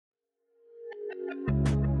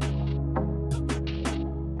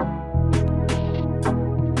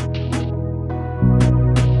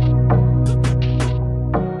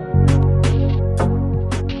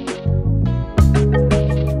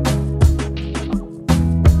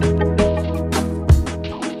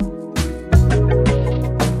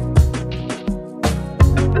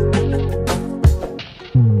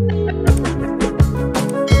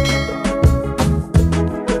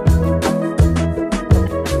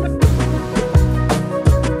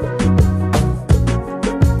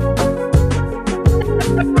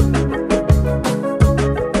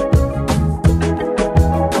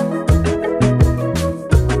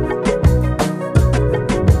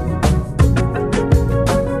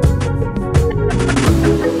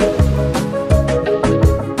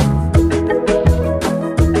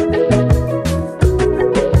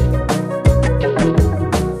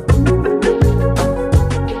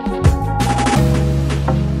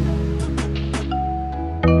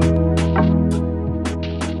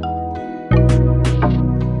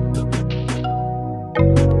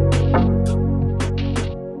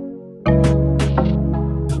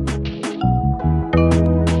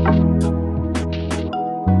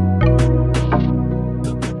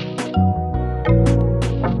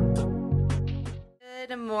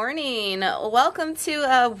welcome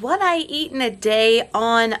to what I eat in a day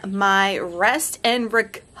on my rest and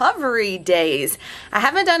recovery days. I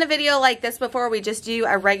haven't done a video like this before. We just do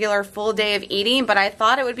a regular full day of eating, but I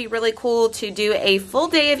thought it would be really cool to do a full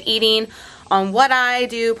day of eating on what I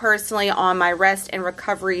do personally on my rest and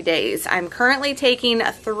recovery days. I'm currently taking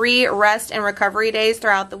 3 rest and recovery days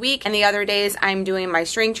throughout the week, and the other days I'm doing my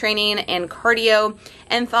strength training and cardio,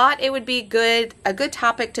 and thought it would be a good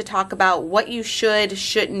topic to talk about what you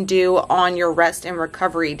shouldn't do on your rest and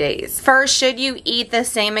recovery days. First, should you eat the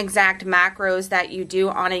same exact macros that you do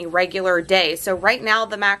on a regular day? So right now,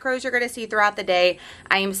 the macros you're going to see throughout the day,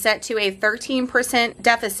 I am set to a 13%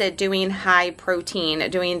 deficit doing high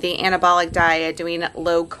protein, doing the anabolic diet, doing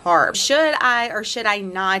low carb. Should I or should I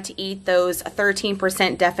not eat those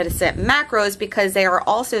 13% deficit macros because they are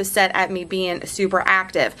also set at me being super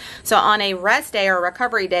active? So on a rest day or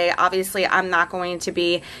recovery day, obviously I'm not going to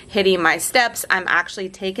be hitting my steps. I'm actually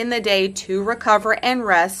taking the day to recover and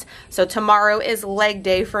rest. So tomorrow is leg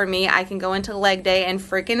day for me. I can go into leg day and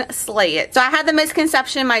freaking slay it. So I had the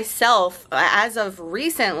misconception myself as of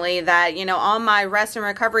recently that, you know, on my rest and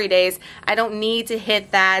recovery days, I don't need to hit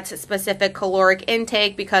that specific caloric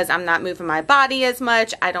intake because I'm not moving my body as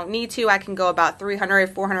much. I don't need to. I can go about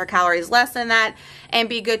 300, 400 calories less than that and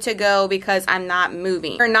be good to go because I'm not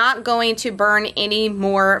moving. You're not going to burn any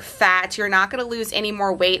more fat. You're not going to lose any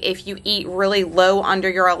more weight if you eat really low under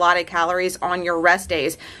your allotted calories on your rest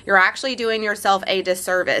days. You're actually doing yourself a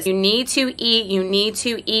disservice. You need to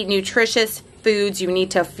eat nutritious foods. You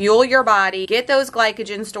need to fuel your body, get those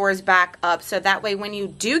glycogen stores back up so that way when you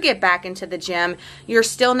do get back into the gym, you're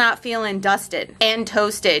still not feeling dusted and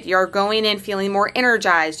toasted. You're going in feeling more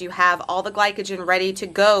energized. You have all the glycogen ready to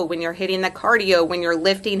go when you're hitting the cardio, when you're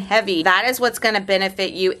lifting heavy. That is what's going to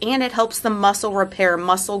benefit you, and it helps the muscle repair,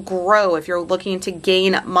 muscle grow if you're looking to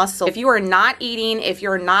gain muscle. If you are not eating, if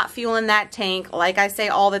you're not fueling that tank, like I say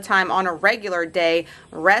all the time on a regular day,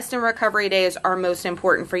 rest and recovery days are most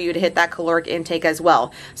important for you to hit that caloric intake as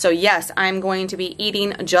well. So yes, I'm going to be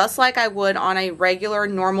eating just like I would on a regular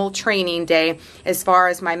normal training day as far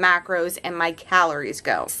as my macros and my calories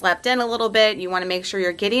go. Slept in a little bit. You want to make sure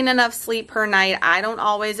you're getting enough sleep per night. I don't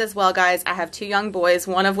always as well, guys. I have 2 young boys,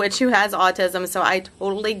 one of which who has autism, so I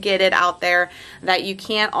totally get it out there that you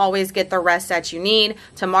can't always get the rest that you need.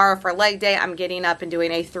 Tomorrow for leg day, I'm getting up and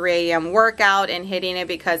doing a 3 a.m. workout and hitting it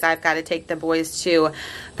because I've got to take the boys to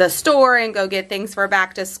the store and go get things for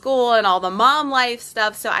back to school and all the mom life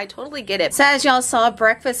stuff, so I totally get it. So as y'all saw,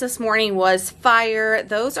 breakfast this morning was fire.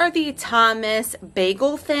 Those are the Thomas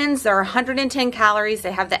bagel thins. They're 110 calories.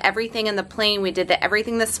 They have the everything in the plain. We did the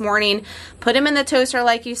everything this morning, put them in the toaster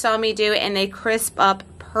like you saw me do, and they crisp up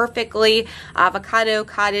perfectly. Avocado,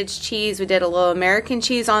 cottage cheese. We did a little American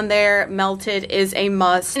cheese on there. Melted is a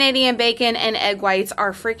must. Canadian bacon and egg whites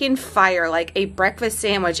are freaking fire. Like a breakfast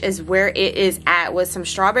sandwich is where it is at with some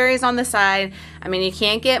strawberries on the side. I mean, you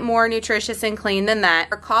can't get more nutritious and clean than that.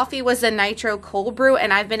 Our coffee was the Nitro Cold Brew,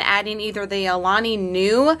 and I've been adding either the Alani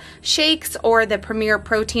Nu shakes or the Premier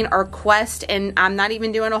Protein or Quest, and I'm not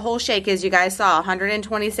even doing a whole shake as you guys saw.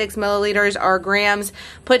 126 milliliters or grams.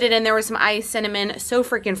 Put it in there with some iced cinnamon. So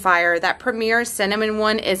freaking fire. That Premier cinnamon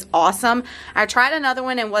one is awesome. I tried another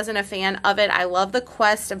one and wasn't a fan of it. I love the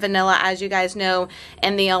Quest vanilla, as you guys know,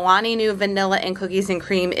 and the Alani Nu vanilla and cookies and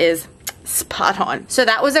cream is spot on. So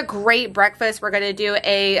that was a great breakfast. We're going to do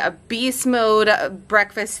a beast mode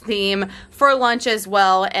breakfast theme for lunch as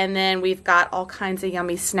well, and then we've got all kinds of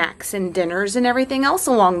yummy snacks and dinners and everything else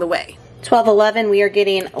along the way. 12:11, we are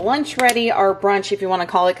getting lunch ready, or brunch if you want to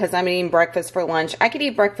call it, because I'm eating breakfast for lunch. I could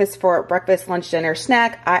eat breakfast for breakfast, lunch, dinner,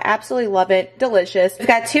 snack. I absolutely love it. Delicious. We've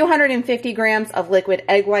got 250 grams of liquid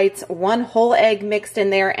egg whites, 1 whole egg mixed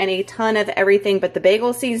in there, and a ton of everything but the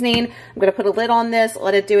bagel seasoning. I'm going to put a lid on this,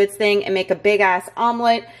 let it do its thing, and make a big ass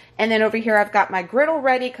omelet. And then over here, I've got my griddle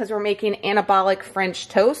ready because we're making anabolic French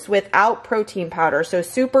toast without protein powder. So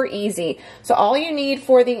super easy. So all you need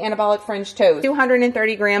for the anabolic French toast,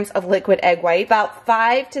 230 grams of liquid egg white, about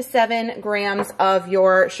 5 to 7 grams of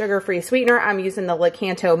your sugar-free sweetener. I'm using the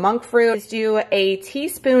LAKANTO monk fruit. Just do a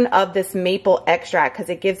teaspoon of this maple extract because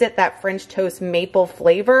it gives it that French toast maple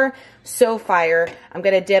flavor. So fire. I'm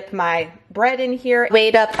going to dip my bread in here.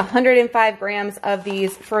 Weighed up 105 grams of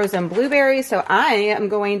these frozen blueberries. So I am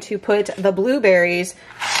going to put the blueberries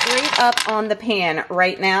straight up on the pan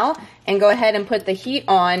right now and go ahead and put the heat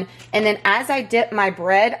on. And then as I dip my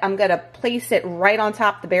bread, I'm going to place it right on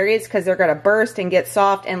top of the berries because they're going to burst and get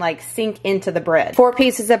soft and like sink into the bread. 4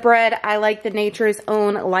 pieces of bread. I like the Nature's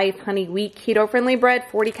Own Life Honey Wheat keto friendly bread,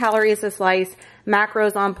 40 calories a slice.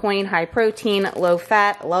 Macros on point, high protein, low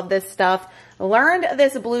fat. Love this stuff. learned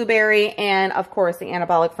this blueberry and of course the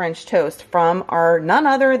anabolic French toast from our none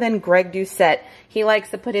other than Greg Doucette. He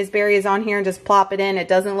likes to put his berries on here and just plop it in. It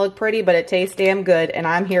doesn't look pretty, but it tastes damn good, and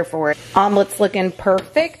I'm here for it. Omelet's looking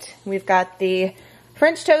perfect. We've got the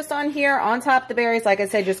French toast on here on top of the berries. Like I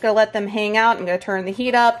said, just gonna let them hang out. I'm gonna turn the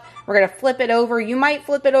heat up. We're gonna flip it over. You might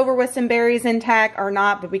flip it over with some berries intact or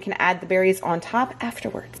not, but we can add the berries on top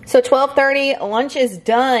afterwards. So 12:30, lunch is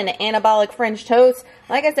done. Anabolic French toast.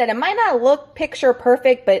 Like I said, it might not look picture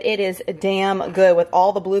perfect, but it is damn good with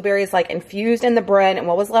all the blueberries like infused in the bread, and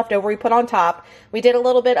what was left over we put on top. We did a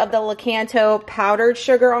little bit of the LAKANTO powdered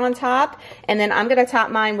sugar on top, and then I'm gonna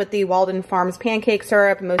top mine with the Walden Farms pancake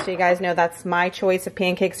syrup. Most of you guys know that's my choice of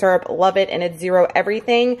pancake syrup. Love it, and it's zero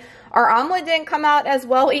everything. Our omelet didn't come out as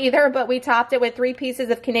well either, but we topped it with 3 pieces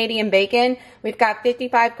of Canadian bacon. We've got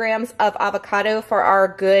 55 grams of avocado for our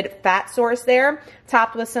good fat source there,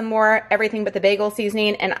 topped with some more everything but the bagel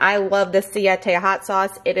seasoning, and I love the Siete hot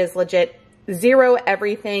sauce. It is legit zero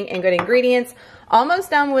everything and good ingredients. Almost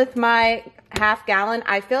done with my half gallon.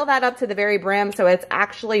 I fill that up to the very brim, so it's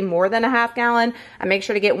actually more than a half gallon. I make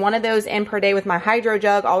sure to get one of those in per day with my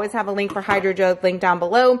HYDROJUG. Always have a link for HYDROJUG link down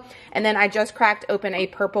below. And then I just cracked open a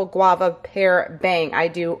purple guava pear bang. I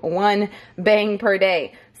do 1 bang per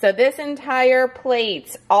day. So this entire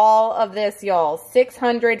plate, all of this, y'all,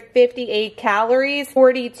 658 calories,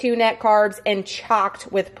 42 net carbs, and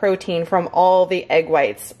chocked with protein from all the egg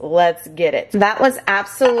whites. Let's get it. That was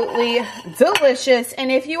absolutely delicious.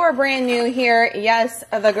 And if you are brand new here, yes,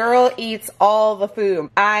 the girl eats all the food.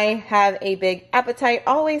 I have a big appetite,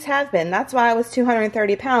 always have been. That's why I was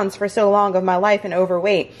 230 pounds for so long of my life and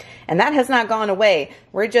overweight. And that has not gone away.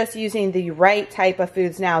 We're just using the right type of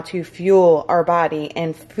foods now to fuel our body,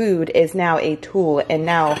 and food is now a tool and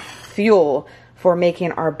now fuel for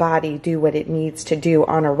making our body do what it needs to do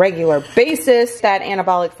on a regular basis. That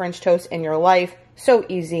anabolic French toast in your life, so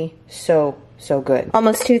easy, so good.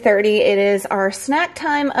 Almost 2:30, it is our snack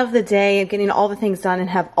time of the day, getting all the things done and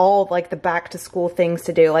have all like the back to school things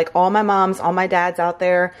to do. Like all my moms, all my dads out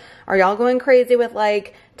there, are y'all going crazy with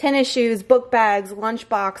like tennis shoes, book bags, lunch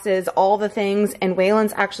boxes, all the things? And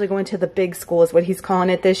Waylon's actually going to the big school is what he's calling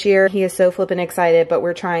it this year. He is so flippin' excited, but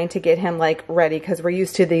we're trying to get him like ready because we're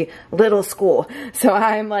used to the little school. So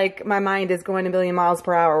I'm like, my mind is going a million miles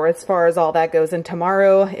per hour as far as all that goes. And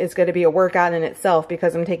tomorrow is going to be a workout in itself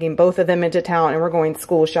because I'm taking both of them into town and we're going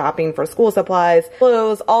school shopping for school supplies,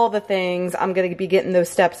 clothes, all the things. I'm going to be getting those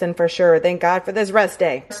steps in for sure. Thank God for this rest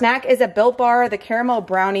day. Snack is a Built Bar. The caramel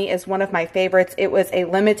brownie is one of my favorites. It was a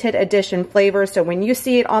limited edition flavor, so when you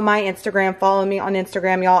see it on my Instagram, follow me on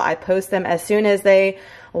Instagram, y'all. I post them as soon as they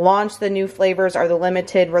launch the new flavors or the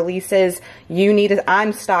limited releases. You need to,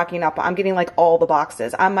 I'm stocking up. I'm getting like all the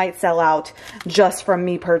boxes. I might sell out just from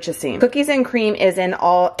me purchasing. Cookies and cream is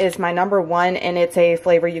my #1, and it's a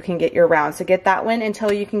flavor you can get year round. So get that one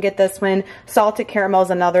until you can get this one. Salted caramel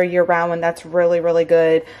is another year round one that's really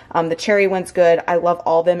good. The cherry one's good. I love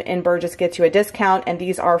all of them. NBURGESS gets you a discount, and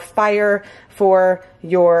these are fire for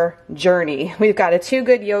your journey. We've got a Too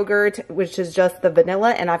Good yogurt, which is just the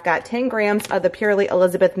vanilla, and I've got 10 grams of the Purely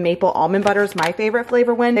Elizabeth maple almond butter is my favorite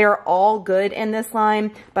flavor one. They are all good in this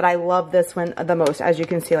line, but I love this one the most. As you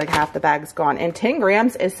can see, like half the bag's gone, and 10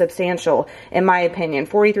 grams is substantial in my opinion.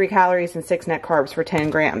 43 calories and 6 net carbs for 10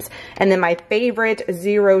 grams. And then my favorite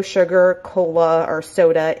zero sugar cola or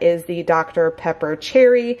soda is the Dr. Pepper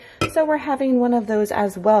Cherry. So we're having one of those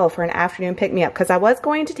as well for an afternoon pick-me-up, because I was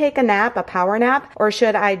going to take a nap, a power nap, or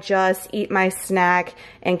should I just eat my snack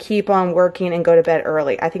and keep on working and go to bed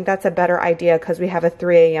early? I think that's a better idea because we have a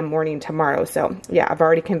 3 a.m. morning tomorrow. So yeah, I've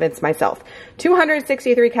already convinced myself.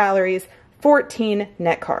 263 calories, 14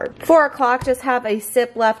 net carbs. 4 o'clock, just have a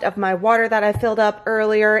sip left of my water that I filled up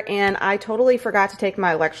earlier, and I totally forgot to take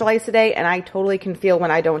my electrolytes today, and I totally can feel when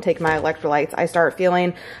I don't take my electrolytes. I start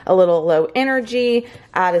feeling a little low energy,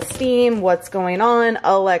 out of steam. What's going on?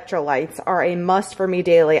 Electrolytes are a must for me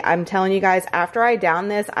daily. I'm telling you guys, after I down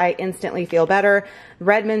this, I instantly feel better.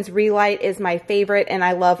 Redmond's Relight is my favorite, and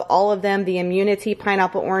I love all of them. The Immunity,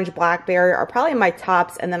 Pineapple, Orange, Blackberry are probably my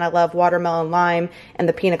tops, and then I love Watermelon, Lime, and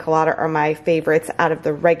the Pina Colada are my favorites out of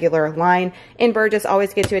the regular line. NBURGESS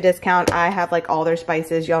always gets you a discount. I have like all their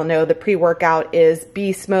spices. Y'all know the pre-workout is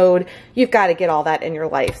beast mode. You've got to get all that in your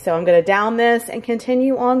life. So I'm going to down this and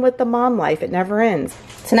continue on with the mom life. It never ends.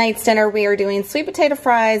 Tonight's dinner, we are doing sweet potato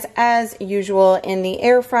fries as usual in the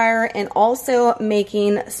air fryer, and also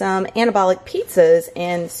making some anabolic pizzas,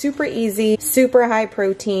 and super easy, super high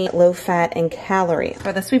protein, low fat and calorie.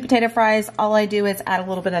 For the sweet potato fries, all I do is add a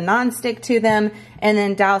little bit of nonstick to them, and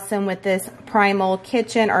then douse them with this Primal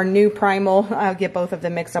Kitchen, or New Primal, I'll get both of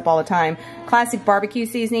them mixed up all the time, classic barbecue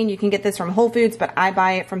seasoning. You can get this from Whole Foods, but I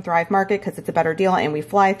buy it from Thrive Market because it's a better deal, and we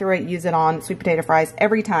fly through it, use it on sweet potato fries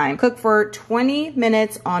every time. Cook for 20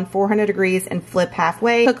 minutes on 400 degrees and flip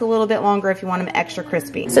halfway. Cook a little bit longer if you want them extra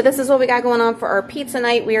crispy. So this is what we got going on for our pizza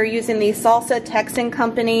night. We are using the Salsa Texan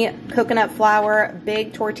Company coconut flour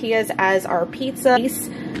big tortillas as our pizza.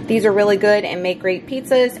 These are really good and make great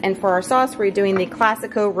pizzas. And for our sauce, we're doing the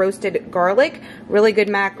Classico roasted garlic. Really good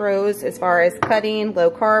macros as far as cutting,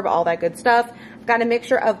 low carb, all that good stuff. I've got a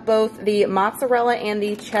mixture of both the mozzarella and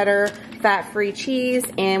the cheddar fat-free cheese.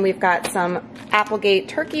 And we've got some Applegate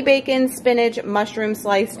turkey bacon, spinach, mushroom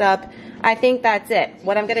sliced up. I think that's it.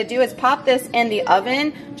 What I'm gonna do is pop this in the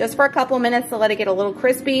oven just for a couple minutes to let it get a little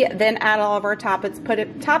crispy, then add all of our toppings, put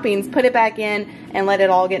it back in, and let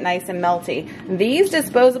it all get nice and melty. These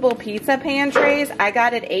disposable pizza pan trays, I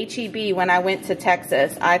got at HEB when I went to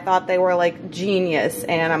Texas. I thought they were like genius,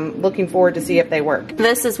 and I'm looking forward to see if they work.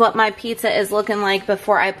 This is what my pizza is looking like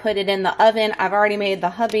before I put it in the oven. I've already made the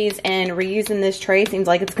hubbies, and reusing this tray seems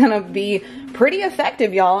like it's gonna be pretty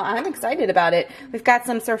effective, y'all. I'm excited about it. We've got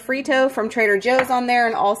some sofrito from Trader Joe's on there,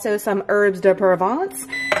 and also some herbes de Provence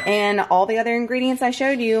and all the other ingredients I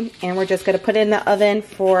showed you. And we're just gonna put it in the oven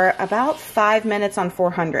for about 5 minutes on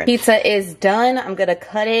 400. Pizza is done. I'm gonna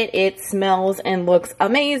cut it. It smells and looks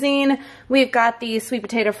amazing. We've got the sweet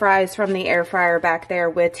potato fries from the air fryer back there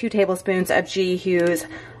with 2 tablespoons of G. Hughes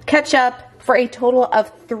ketchup, for a total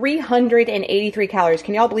of 383 calories.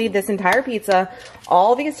 Can y'all believe this entire pizza,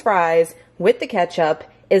 all these fries with the ketchup,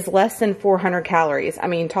 is less than 400 calories. I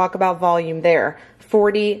mean, talk about volume there.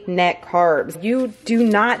 40 net carbs. You do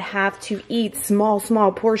not have to eat small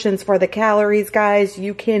portions for the calories, guys.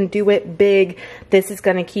 You can do it big. This is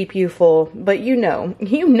gonna keep you full, but you know,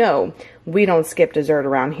 we don't skip dessert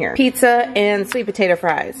around here. Pizza and sweet potato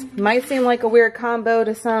fries. Might seem like a weird combo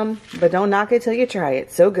to some, but don't knock it till you try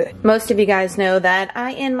it. So good. Most of you guys know that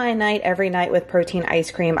I end my night every night with protein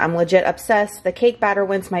ice cream. I'm legit obsessed. The cake batter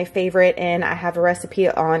one's my favorite, and I have a recipe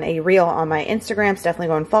on a reel on my Instagram, so definitely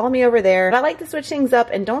go and follow me over there. But I like to switch things up,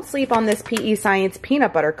 and don't sleep on this PEScience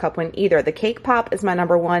peanut butter cup one either. The cake pop is my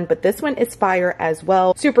 #1, but this one is fire as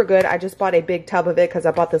well. Super good. I just bought a big tub of it because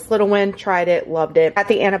I bought this little one, tried it, loved it. Got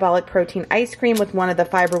the anabolic protein ice cream with one of the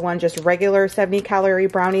fiber one, just regular 70-calorie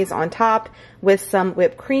brownies on top with some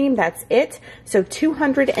whipped cream. That's it. So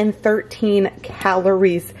 213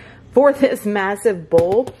 calories for this massive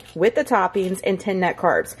bowl with the toppings and 10 net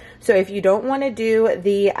carbs. So if you don't want to do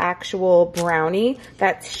the actual brownie,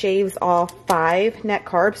 that shaves off 5 net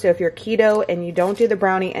carbs. So if you're keto and you don't do the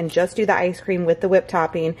brownie and just do the ice cream with the whipped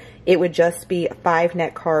topping, it would just be 5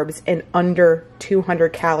 net carbs and under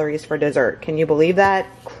 200 calories for dessert. Can you believe that?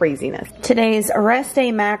 Craziness. Today's rest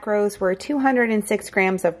day macros were 206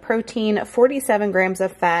 grams of protein, 47 grams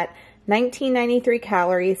of fat, 1993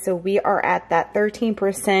 calories, so we are at that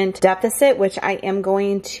 13% deficit, which I am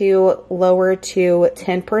going to lower to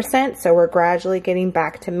 10%, so we're gradually getting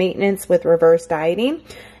back to maintenance with reverse dieting,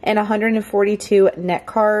 and 142 net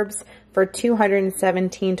carbs for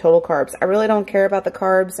 217 total carbs. I really don't care about the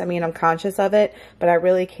carbs. I mean, I'm conscious of it, but I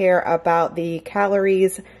really care about the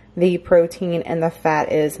calories, the protein, and the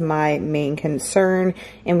fat is my main concern.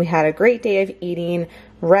 And we had a great day of eating,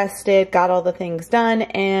 rested, got all the things done,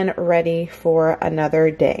 and ready for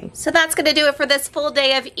another day. So that's gonna do it for this full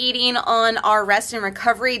day of eating on our rest and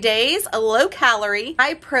recovery days. A low calorie,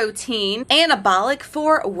 high protein, anabolic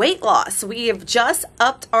for weight loss. We have just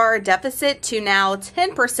upped our deficit to now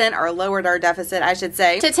 10%, or lowered our deficit, I should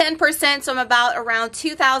say, to 10%. So I'm about around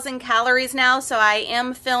 2,000 calories now. So I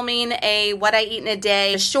am filming a what I eat in a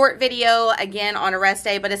day, a short video again on a rest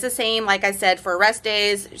day, but it's the same, like I said, for rest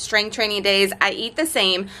days, strength training days, I eat the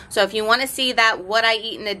same. So if you want to see that what I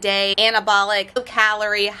eat in a day, anabolic, low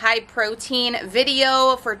calorie, high protein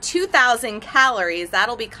video for 2,000 calories,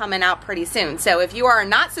 that'll be coming out pretty soon. So if you are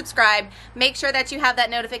not subscribed, make sure that you have that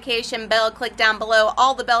notification bell, click down below,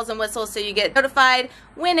 all the bells and whistles, so you get notified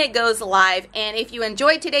when it goes live. And if you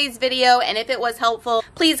enjoyed today's video and if it was helpful,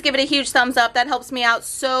 please give it a huge thumbs up. That helps me out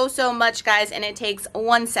so much, guys, and it takes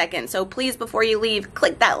 1 second. So please, before you leave,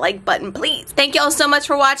 click that like button, please. Thank you all so much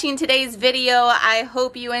for watching today's video. I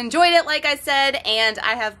hope you enjoyed it, like I said, and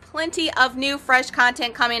I have plenty of new fresh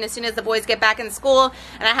content coming as soon as the boys get back in school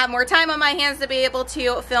and I have more time on my hands to be able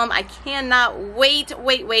to film. I cannot wait.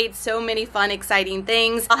 So many fun, exciting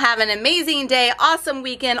things. I'll have an amazing day, awesome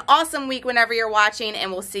weekend, awesome week whenever you're watching,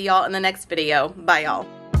 and we'll see y'all in the next video. Bye,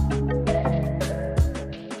 y'all.